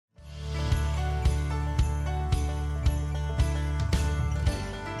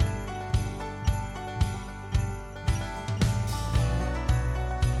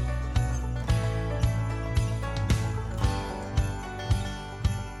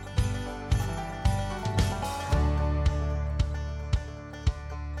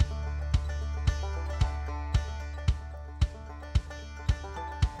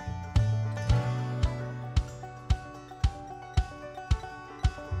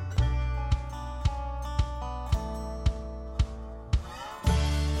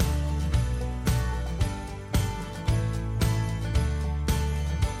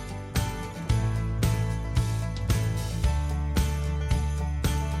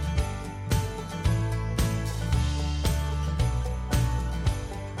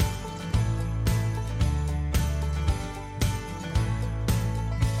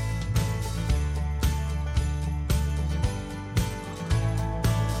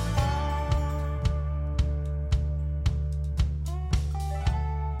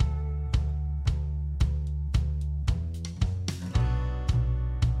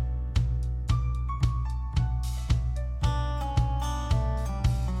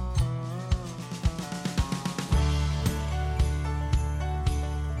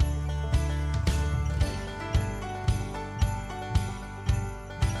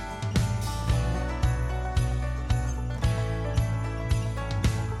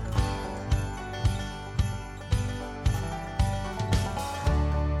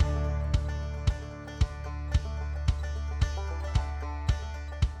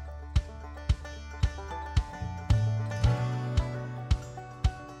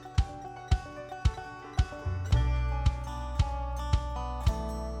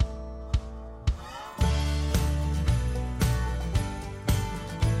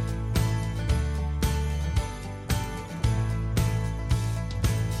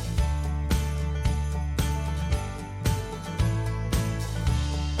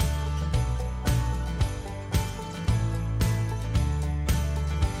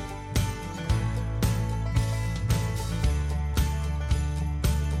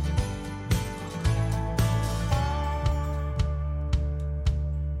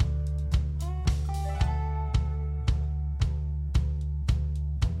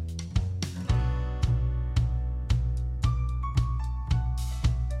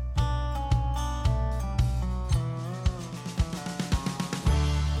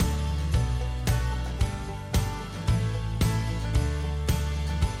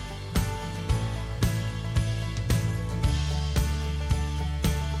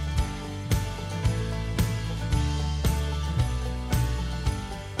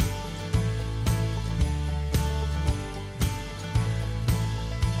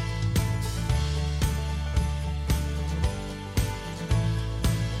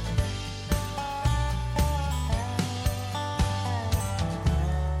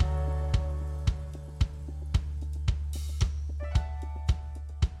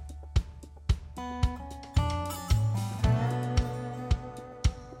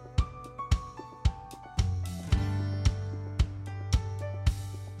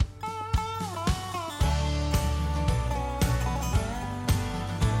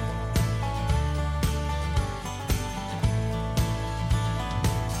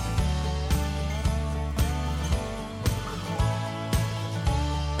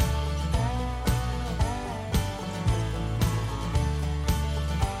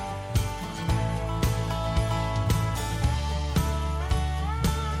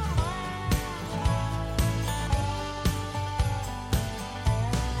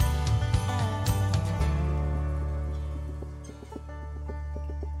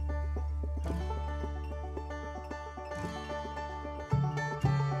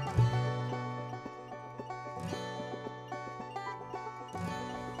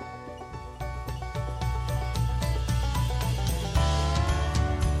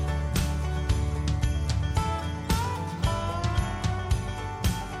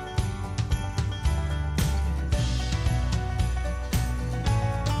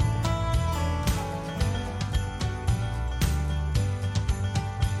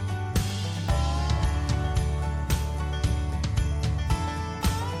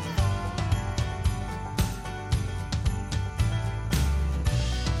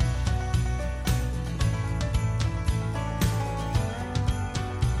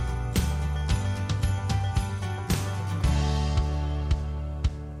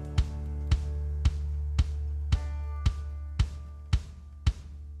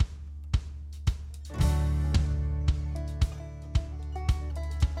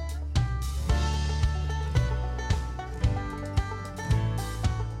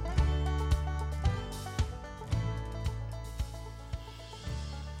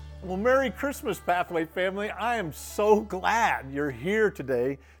Well, Merry Christmas, Pathway family. I am so glad you're here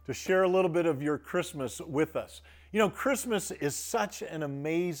today to share a little bit of your Christmas with us. You know, Christmas is such an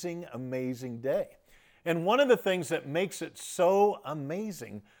amazing, amazing day. And one of the things that makes it so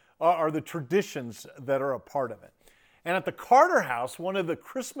amazing are the traditions that are a part of it. And at the Carter House, one of the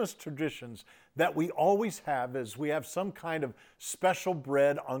Christmas traditions that we always have is we have some kind of special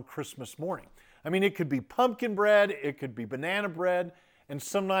bread on Christmas morning. I mean, it could be pumpkin bread, it could be banana bread, and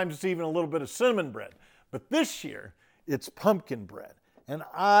sometimes it's even a little bit of cinnamon bread. But this year, it's pumpkin bread. And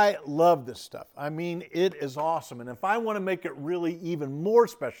I love this stuff. I mean, it is awesome. And if I want to make it really even more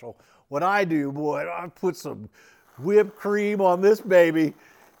special, what I do, boy, I put some whipped cream on this baby.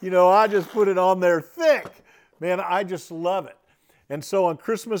 You know, I just put it on there thick. Man, I just love it. And so on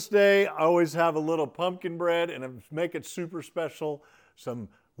Christmas Day, I always have a little pumpkin bread, and to make it super special, some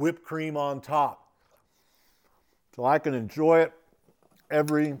whipped cream on top. So I can enjoy it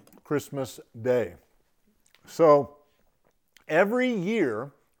every Christmas day. So every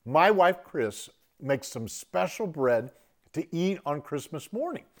year, my wife Chris makes some special bread to eat on Christmas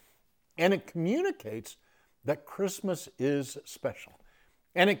morning. And it communicates that Christmas is special.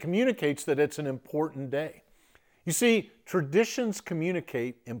 And it communicates that it's an important day. You see, traditions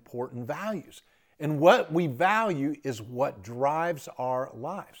communicate important values. And what we value is what drives our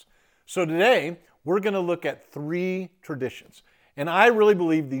lives. So today, we're going to look at 3 traditions. And I really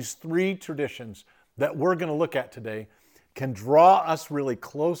believe these 3 traditions that we're going to look at today can draw us really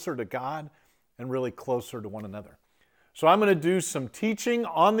closer to God and really closer to one another. So I'm going to do some teaching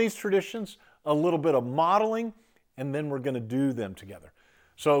on these traditions, a little bit of modeling, and then we're going to do them together.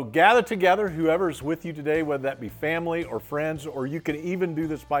 So gather together, whoever's with you today, whether that be family or friends, or you can even do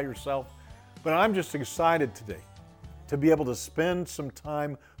this by yourself. But I'm just excited today to be able to spend some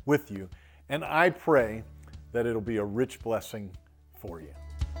time with you. And I pray that it'll be a rich blessing for you.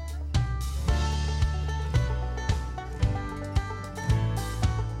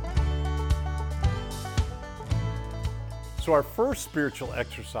 So our first spiritual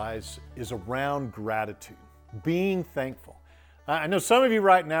exercise is around gratitude, being thankful. I know some of you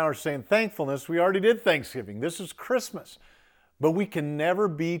right now are saying thankfulness. We already did Thanksgiving. This is Christmas. But we can never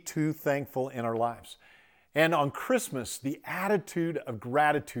be too thankful in our lives. And on Christmas, the attitude of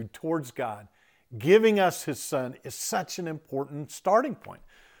gratitude towards God, giving us His Son, is such an important starting point.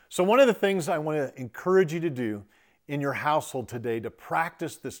 So one of the things I want to encourage you to do in your household today to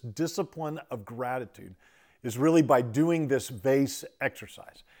practice this discipline of gratitude is really by doing this vase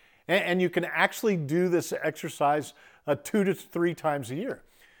exercise. And you can actually do this exercise 2 to 3 times a year.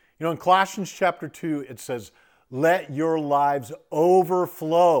 You know, in Colossians chapter 2, it says, "Let your lives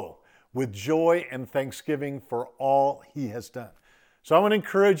overflow with joy and thanksgiving for all He has done." So I want to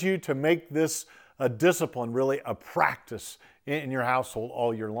encourage you to make this a discipline, really a practice in your household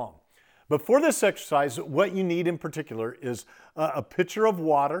all year long. But for this exercise, what you need in particular is a pitcher of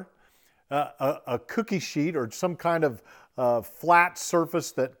water, a cookie sheet or some kind of flat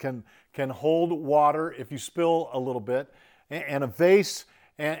surface that can hold water if you spill a little bit, and a vase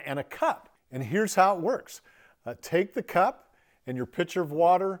and a cup. And here's how it works. Take the cup and your pitcher of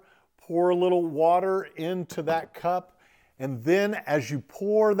water, pour a little water into that cup, and then as you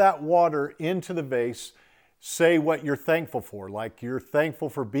pour that water into the vase, say what you're thankful for. Like you're thankful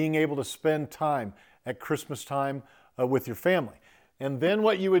for being able to spend time at Christmas time with your family. And then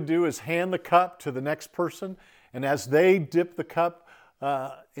what you would do is hand the cup to the next person, and as they dip the cup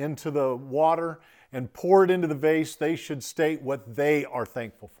into the water and pour it into the vase, they should state what they are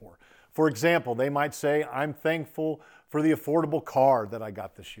thankful for. For example, they might say, "I'm thankful for the affordable car that I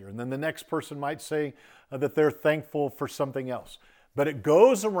got this year." And then the next person might say that they're thankful for something else. But it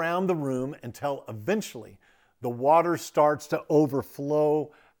goes around the room until eventually the water starts to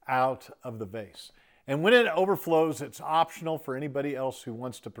overflow out of the vase. And when it overflows, it's optional for anybody else who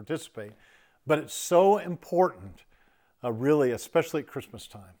wants to participate. But it's so important, really, especially at Christmas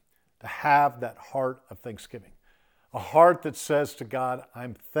time, to have that heart of thanksgiving. A heart that says to God,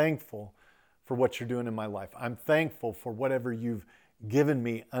 "I'm thankful for what you're doing in my life. I'm thankful for whatever you've given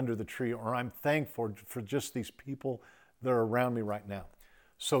me under the tree," or "I'm thankful for just these people that are around me right now."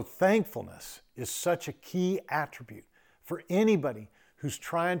 So thankfulness is such a key attribute for anybody who's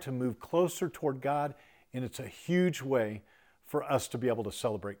trying to move closer toward God, and it's a huge way for us to be able to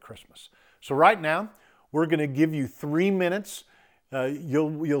celebrate Christmas. So right now, we're going to give you 3 minutes.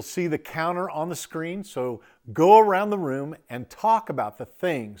 You'll see the counter on the screen. So go around the room and talk about the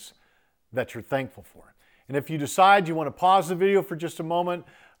things that you're thankful for. And if you decide you want to pause the video for just a moment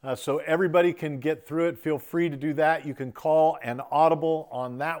so everybody can get through it, feel free to do that. You can call an audible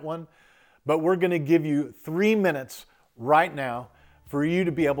on that one. But we're going to give you 3 minutes right now for you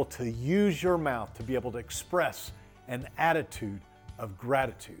to be able to use your mouth to be able to express an attitude of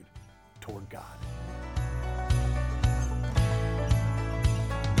gratitude toward God.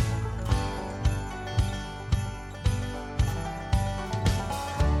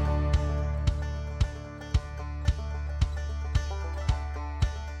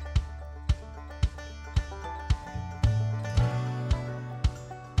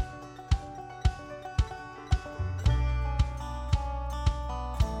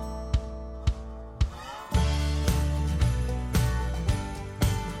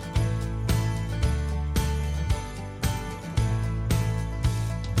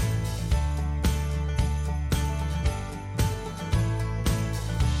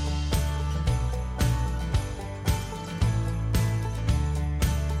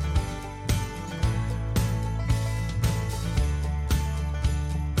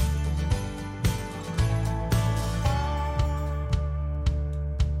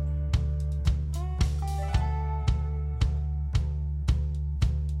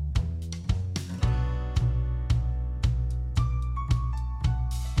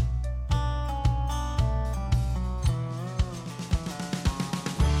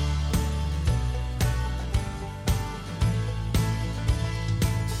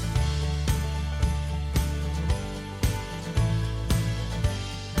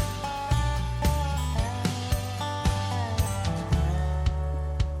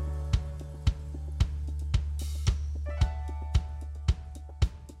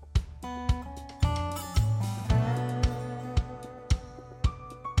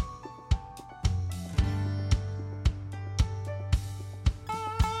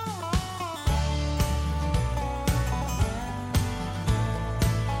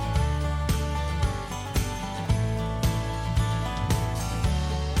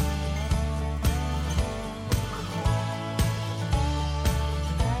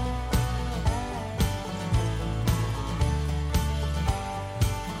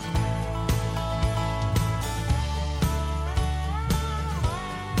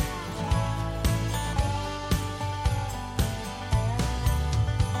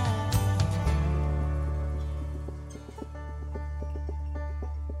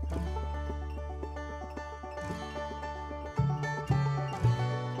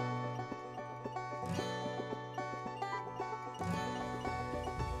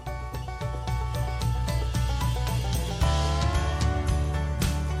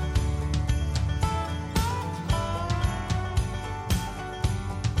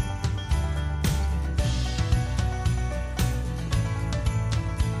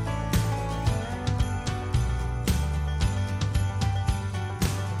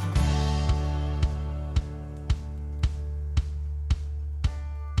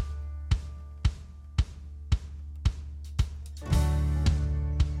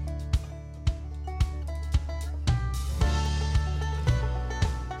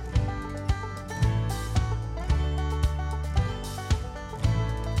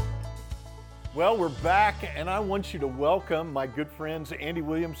 Well, we're back, and I want you to welcome my good friends Andy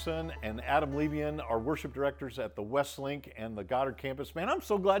Williamson and Adam Levian, our worship directors at the Westlink and the Goddard campus. Man, I'm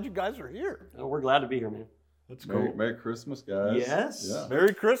so glad you guys are here. Oh, we're glad to be here, man. That's cool. Merry Christmas, guys. Yes. Yeah.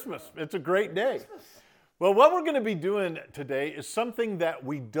 Merry Christmas. It's a great day. Well, what we're going to be doing today is something that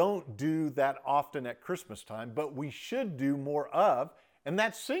we don't do that often at Christmas time, but we should do more of, and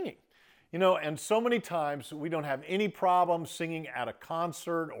that's singing. You know, and so many times we don't have any problem singing at a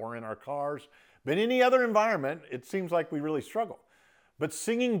concert or in our cars, but in any other environment, it seems like we really struggle. But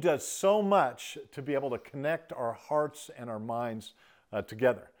singing does so much to be able to connect our hearts and our minds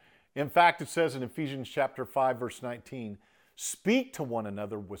together. In fact, it says in Ephesians chapter 5, verse 19, speak to one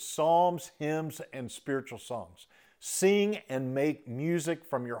another with psalms, hymns, and spiritual songs. Sing and make music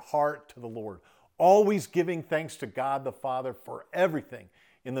from your heart to the Lord, always giving thanks to God the Father for everything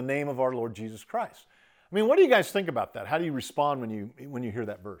in the name of our Lord Jesus Christ. I mean, what do you guys think about that? How do you respond when you hear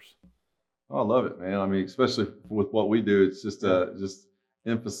that verse? Oh, I love it, man. I mean, especially with what we do, it's just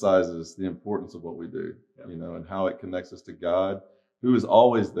emphasizes the importance of what we do, you know, and how it connects us to God, who is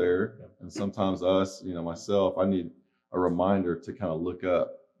always there. And sometimes us, you know, myself, I need a reminder to kind of look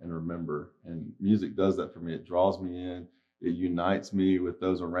up and remember. And music does that for me. It draws me in. It unites me with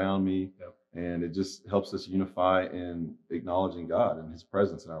those around me. And it just helps us unify in acknowledging God and His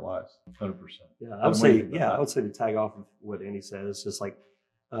presence in our lives. 100%. Yeah, I would say to tag off of what Andy said, it's just like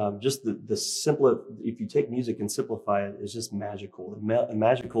just the simple. If you take music and simplify it, it's just magical. The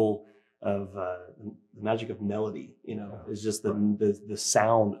magic of melody. You know, it's just the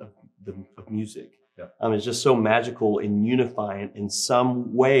sound of music. It's just so magical and unifying in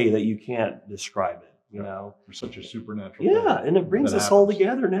some way that you can't describe it. you know. For such a supernatural Yeah, thing and it brings that us all happens.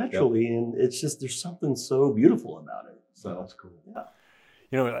 together naturally, and it's just there's something so beautiful about it. So That's cool. yeah.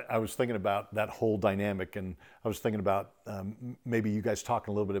 You know, I was thinking about that whole dynamic, and I was thinking about maybe you guys talking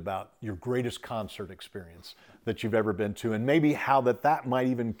a little bit about your greatest concert experience that you've ever been to, and maybe how that might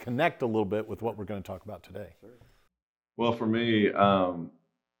even connect a little bit with what we're going to talk about today. Well, for me,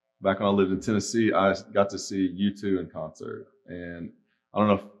 back when I lived in Tennessee, I got to see U2 in concert, and I don't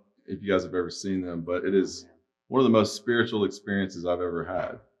know if you guys have ever seen them, but it is one of the most spiritual experiences I've ever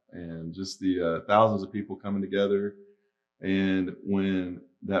had, and just the thousands of people coming together. And when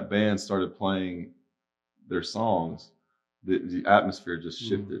that band started playing their songs, the atmosphere just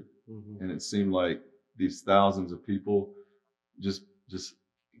shifted, and it seemed like these thousands of people just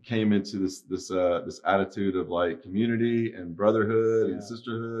came into this attitude of like community and brotherhood and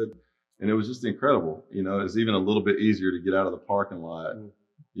sisterhood, and it was just incredible. You know, it was even a little bit easier to get out of the parking lot,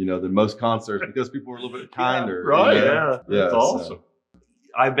 you know, than most concerts because people were a little bit kinder. right? You know? Yeah, That's awesome.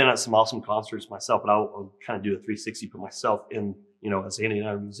 I've been at some awesome concerts myself, but I'll kind of do a 360 for myself. In, you know, as Andy and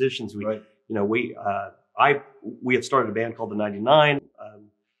I are musicians, we have started a band called the 99,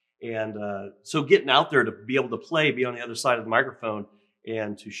 so getting out there to be able to play, be on the other side of the microphone,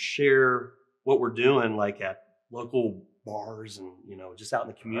 and to share what we're doing, like at local bars and, you know, just out in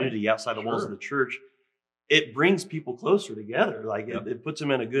the community outside the walls of the church, it brings people closer together. Like it puts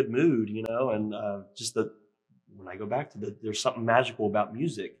them in a good mood, you know, and when I go back to there's something magical about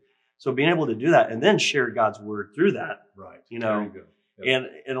music. So being able to do that and then share God's word through that, Right. you know, There you go.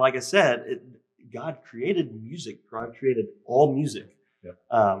 Yep. and like I said, God created music. God created all music. Yep.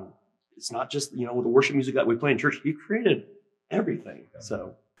 It's not just, you know, the worship music that we play in church. He created everything. Yep.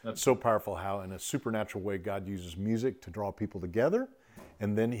 So that's so powerful how in a supernatural way God uses music to draw people together,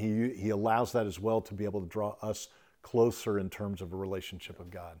 and then he allows that as well to be able to draw us closer in terms of a relationship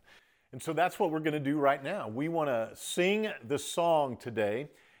with God. And so that's what we're going to do right now. We want to sing this song today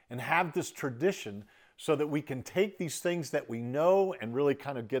and have this tradition so that we can take these things that we know and really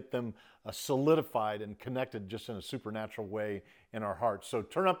kind of get them solidified and connected just in a supernatural way in our hearts. So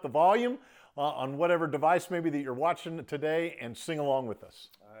turn up the volume on whatever device maybe that you're watching today and sing along with us.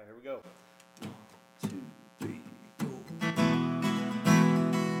 all right, here we go. 1, 2, 3, go.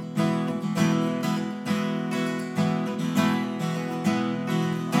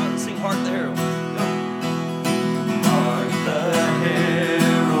 All right, let's sing Hark the Herald. Go. Hark the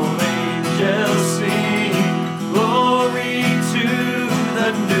herald angels sing, glory to the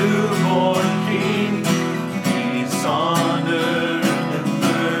newborn King. Peace on earth and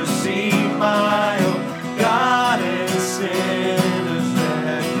mercy mild, God and sinners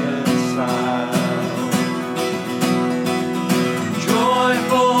reconciled.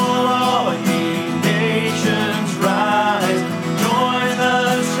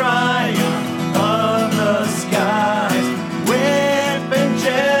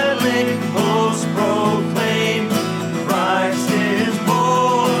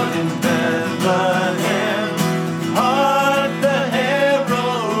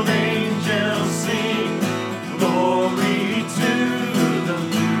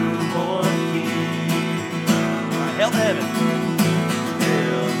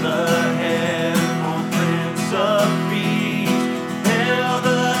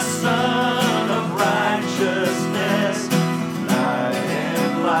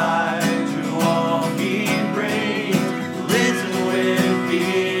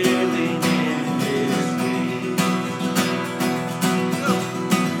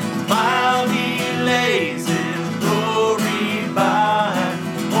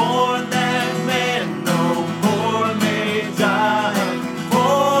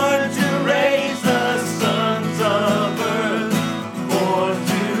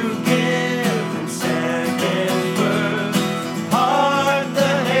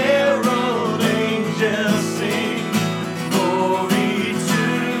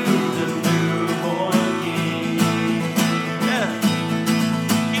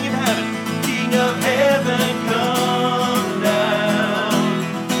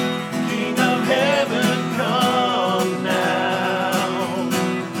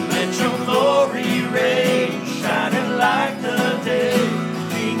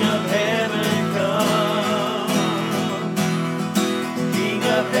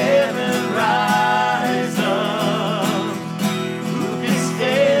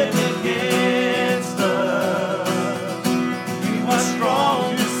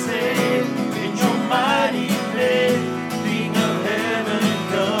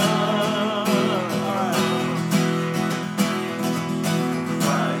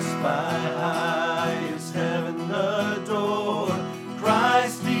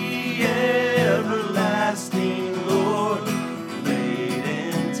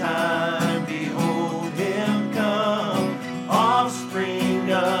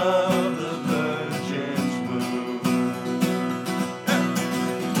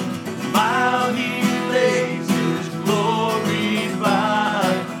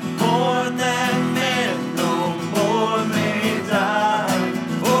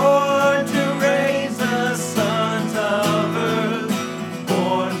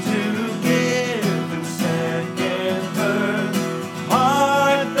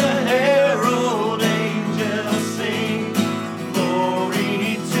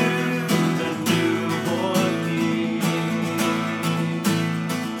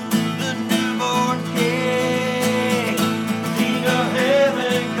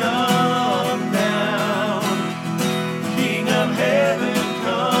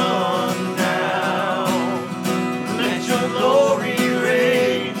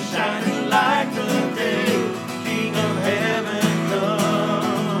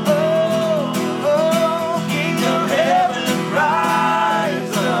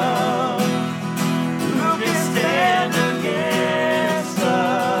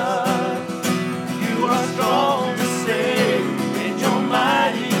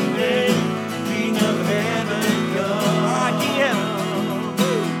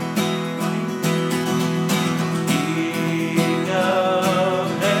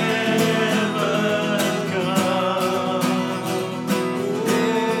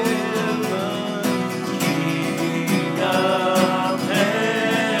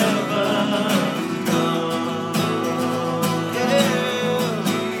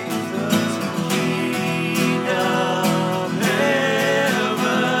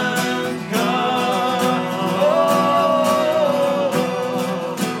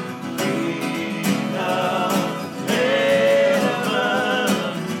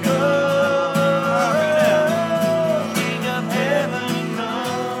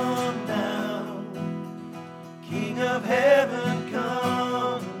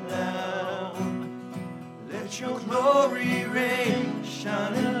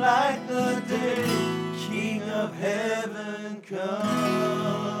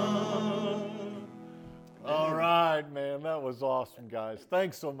 come. All right, man. That was awesome, guys.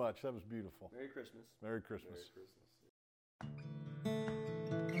 Thanks so much. That was beautiful. Merry Christmas. Merry Christmas. Merry Christmas.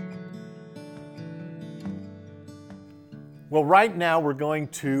 Well, right now we're going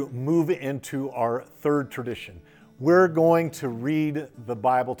to move into our third tradition. We're going to read the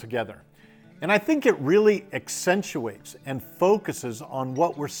Bible together. And I think it really accentuates and focuses on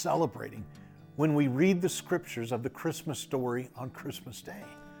what we're celebrating when we read the scriptures of the Christmas story on Christmas Day.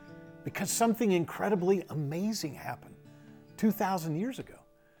 Because something incredibly amazing happened 2,000 years ago.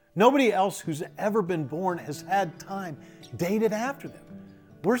 Nobody else who's ever been born has had time dated after them.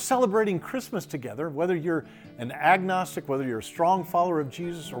 We're celebrating Christmas together, whether you're an agnostic, whether you're a strong follower of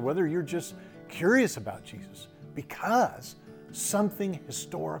Jesus, or whether you're just curious about Jesus, because something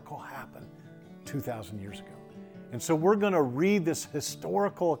historical happened 2,000 years ago. And so we're going to read this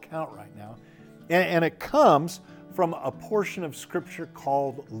historical account right now, and it comes from a portion of Scripture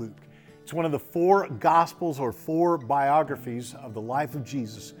called Luke. It's one of the 4 Gospels or 4 biographies of the life of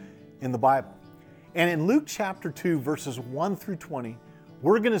Jesus in the Bible. And in Luke chapter 2, verses 1 through 20,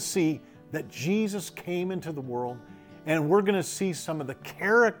 we're going to see that Jesus came into the world, and we're going to see some of the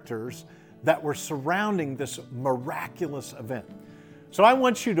characters that were surrounding this miraculous event. So I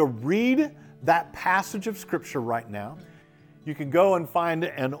want you to read that passage of Scripture right now. You can go and find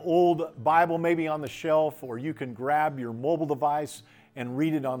an old Bible maybe on the shelf, or you can grab your mobile device and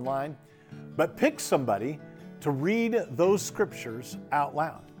read it online. But pick somebody to read those scriptures out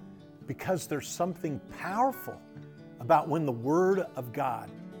loud, because there's something powerful about when the Word of God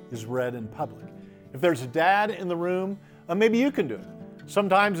is read in public. If there's a dad in the room, maybe you can do it.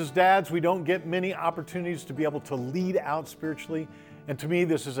 Sometimes as dads, we don't get many opportunities to be able to lead out spiritually. And to me,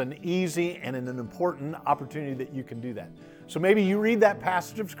 this is an easy and an important opportunity that you can do that. So maybe you read that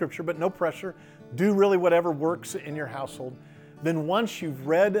passage of Scripture, but no pressure. Do really whatever works in your household. Then once you've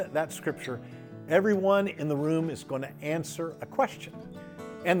read that Scripture, everyone in the room is going to answer a question.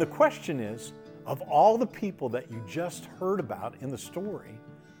 And the question is, of all the people that you just heard about in the story,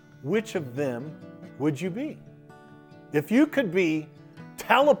 which of them would you be? If you could be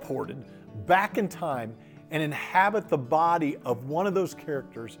teleported back in time and inhabit the body of one of those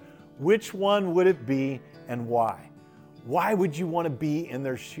characters, which one would it be and why? Why would you want to be in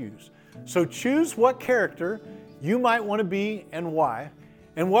their shoes? So choose what character you might want to be and why.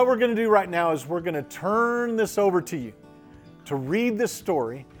 And what we're going to do right now is we're going to turn this over to you to read this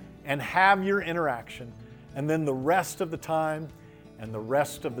story and have your interaction. And then the rest of the time and the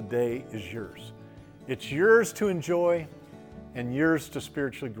rest of the day is yours. It's yours to enjoy and yours to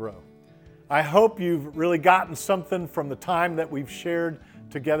spiritually grow. I hope you've really gotten something from the time that we've shared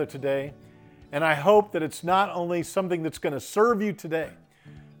together today. And I hope that it's not only something that's going to serve you today,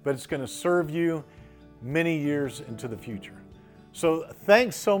 but it's going to serve you many years into the future. So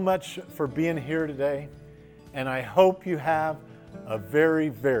thanks so much for being here today. And I hope you have a very,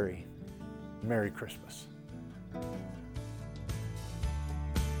 very Merry Christmas.